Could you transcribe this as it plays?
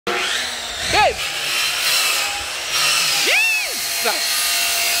Jesus!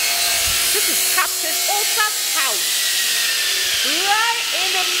 This is Captain Hosa's house. Right in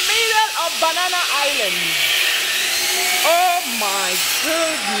the middle of Banana Island. Oh my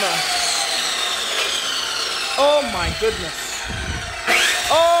goodness. Oh my goodness.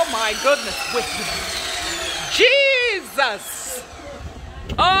 Oh my goodness. Wait. Jesus.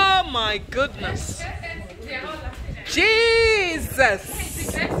 Oh my goodness. Jesus.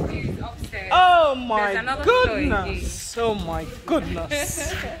 Oh my goodness. Oh my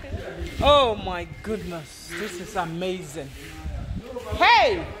goodness. Oh my goodness. This is amazing.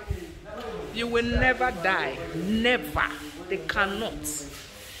 Hey! You will never die. Never. They cannot.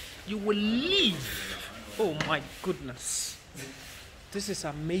 You will live. Oh my goodness. This is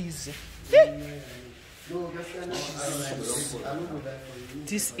amazing.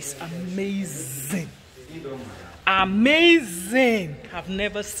 This is amazing. Amazing. I've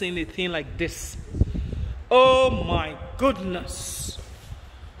never seen a thing like this. Oh my goodness.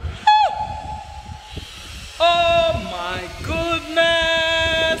 Oh my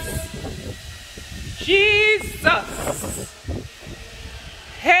goodness. Jesus.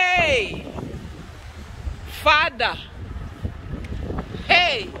 Hey. Father.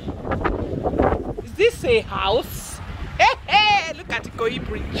 Hey. Is this a house? Hey, hey. Look at the Koi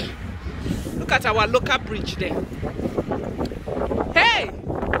Bridge. Look at our local bridge there. Hey.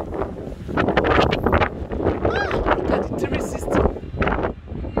 Look at the 360.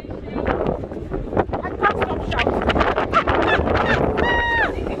 I can't stop shouting.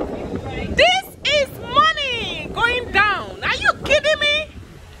 This is money going down. Are you kidding me?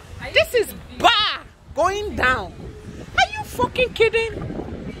 This is bar going down. Are you fucking kidding?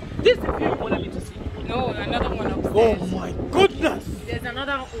 This is the view you wanted me to see. No, another one upstairs. Oh my goodness. There's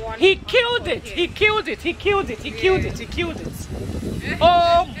another one. He killed it. He killed it. He killed it. He killed it. He killed it.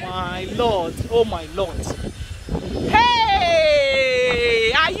 Oh my Lord. Oh my Lord.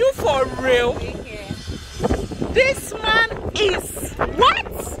 Hey, are you for real? This man is what?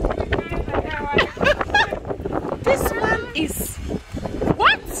 This man is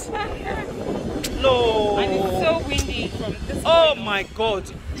what? No. And it's so windy from this. Oh my God.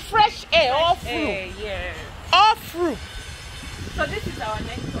 Fresh air all through. Yeah. All through. So this is our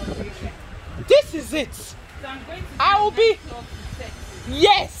next operation. This is it. So I'm going to I'll be.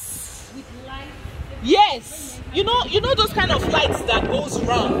 Yes. with lights. Yes. You know those kind of lights that goes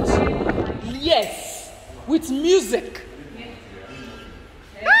round. Yes. With music.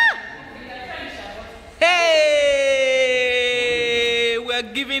 Ah! Hey, we're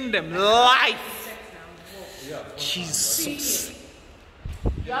giving them life. Jesus.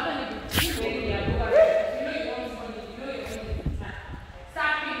 Are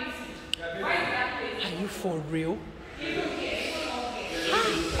you for real?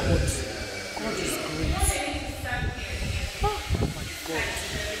 God is great. Oh my God.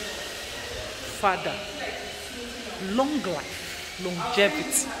 Father, long life,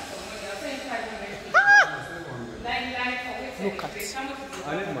 longevity. Look at it. I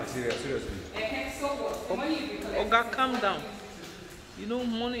need material, seriously. Oga, calm down. You know,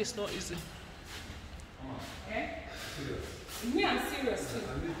 money is not easy. Me, I'm serious too.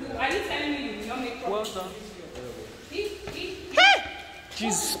 Are you telling me you will not make profit? Well done. Hey!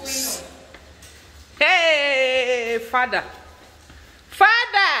 Jesus. Hey, Father.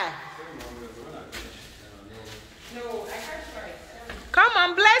 Father. No, I can't try. Come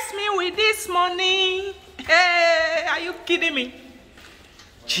and bless me with this money. Hey, are you kidding me?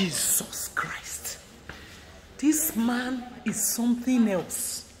 Jesus Christ. This man is something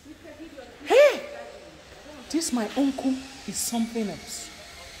else. Hey, this my uncle is something else.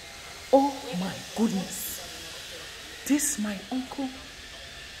 Oh my goodness. This my uncle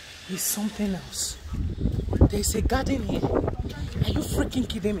is something else. There's a garden here. Are you freaking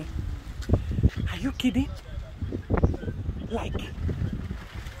kidding me? Are you kidding? Like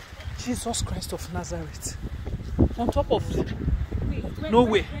Jesus Christ of Nazareth. On top of no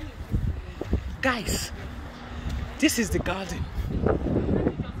way. Guys, this is the garden.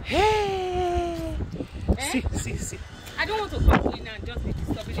 Hey! See. I don't want to come in and just be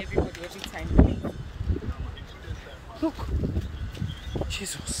disturbing everybody every time. Look.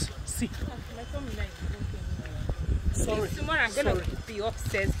 Jesus. See. Sorry. Tomorrow I'm going to be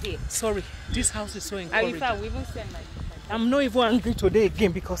upstairs here. Sorry. This house is so encouraging. And we even send my I'm not even angry today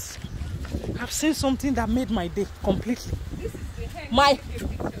again because I've seen something that made my day completely. This is the hand.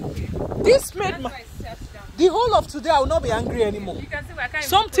 This made my... The whole of today I will not be angry anymore. You can see I can't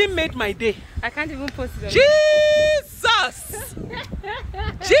Something made my day. I can't even post it on Jesus!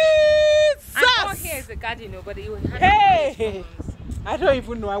 Jesus! And here is the garden, but it will have Hey! I don't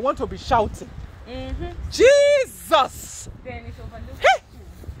even know. I want to be shouting. Jesus! Then it overlooked. Hey!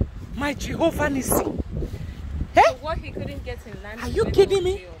 My Jehovah Nissi. Hey! So what he couldn't get in land. Are you kidding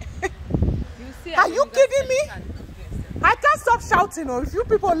me? You see, Are you kidding me? I can't stop shouting. Or if you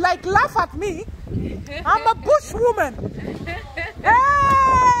people like laugh at me, I'm a bush woman. Hey!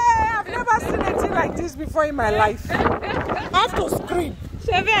 I've never seen anything like this before in my life. I have to scream.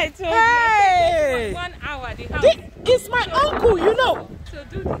 Chevy, I told Hey! you. 1 hour. The house. It's my uncle, you know. So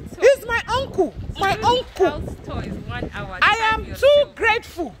do the tour. He's my uncle. My uncle. House tour is 1 hour. I am too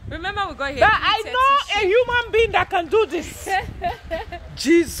grateful Remember we got here. that I know a human being that can do this.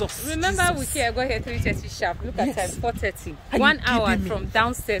 Jesus. Remember Jesus. we got here 3:30 sharp. Look at Yes. time 4:30. Are you 1 hour kidding me? from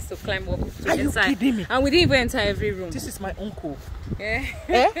downstairs to climb up to Are you inside. kidding me? And we didn't even enter every room. This is my uncle. Yeah.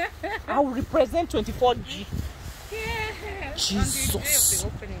 Eh? I will represent 24G. Yeah. Jesus. On the day of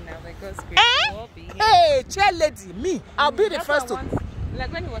the opening now, by God's grace, Eh? we'll all be here. Hey, chair lady, me. I'll be the That's first to. what I want.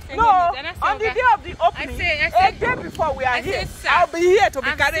 Like when he was saying No, it, then I said, on the "Okay." day of the opening, I a said- day before we are I here, said, "Sir, I'll be here to be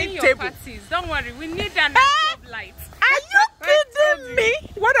I've carrying seen your table. parties. Don't worry, we need that Eh? night of light. Are you kidding me?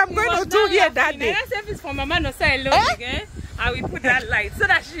 What I'm going to do here that day? I said if it's for Mama Nosa alone Eh? again, I will put that light so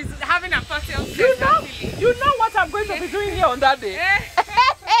that she's having a party of You know what I'm going to be doing here on that day?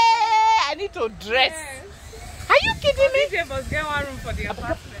 I need to dress. Are you kidding me? DJ must get 1 room for the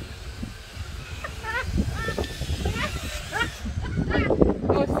apartment.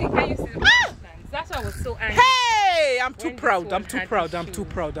 Oh, see, can you see the That's why I was so angry. Hey, I'm too When proud. this I'm one too had proud. the I'm shoe. too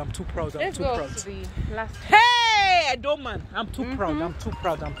proud. I'm too proud. I'm Let's too go proud. to the last. Hey, I don't man. I'm too proud. I'm too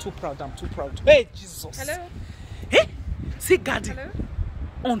proud. I'm too proud. I'm too proud. Hey, Jesus. Hello? Hey, see garden Hello?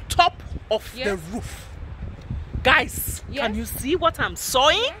 on top of Yes. the roof. Guys, Yes. can you see what I'm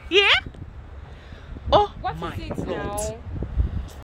sawing here? Oh What my is it God. now?